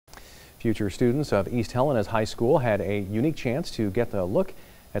Future students of East Helena High School had a unique chance to get a look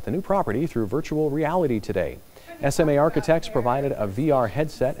at the new property through virtual reality today. SMA Architects provided a VR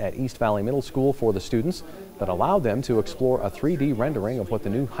headset at East Valley Middle School for the students that allowed them to explore a 3D rendering of what the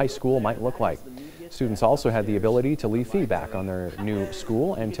new high school might look like. Students also had the ability to leave feedback on their new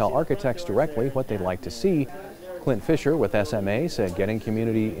school and tell architects directly what they'd like to see. Clint Fisher with SMA said getting the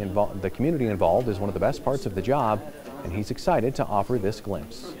community involved is one of the best parts of the job, and he's excited to offer this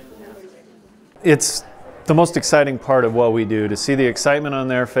glimpse. It's the most exciting part of what we do. To see the excitement on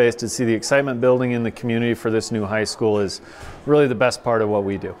their face, to see the excitement building in the community for this new high school is really the best part of what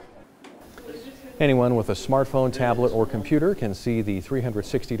we do. Anyone with a smartphone, tablet, or computer can see the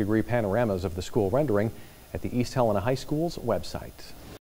 360-degree panoramas of the school rendering at the East Helena High School's website.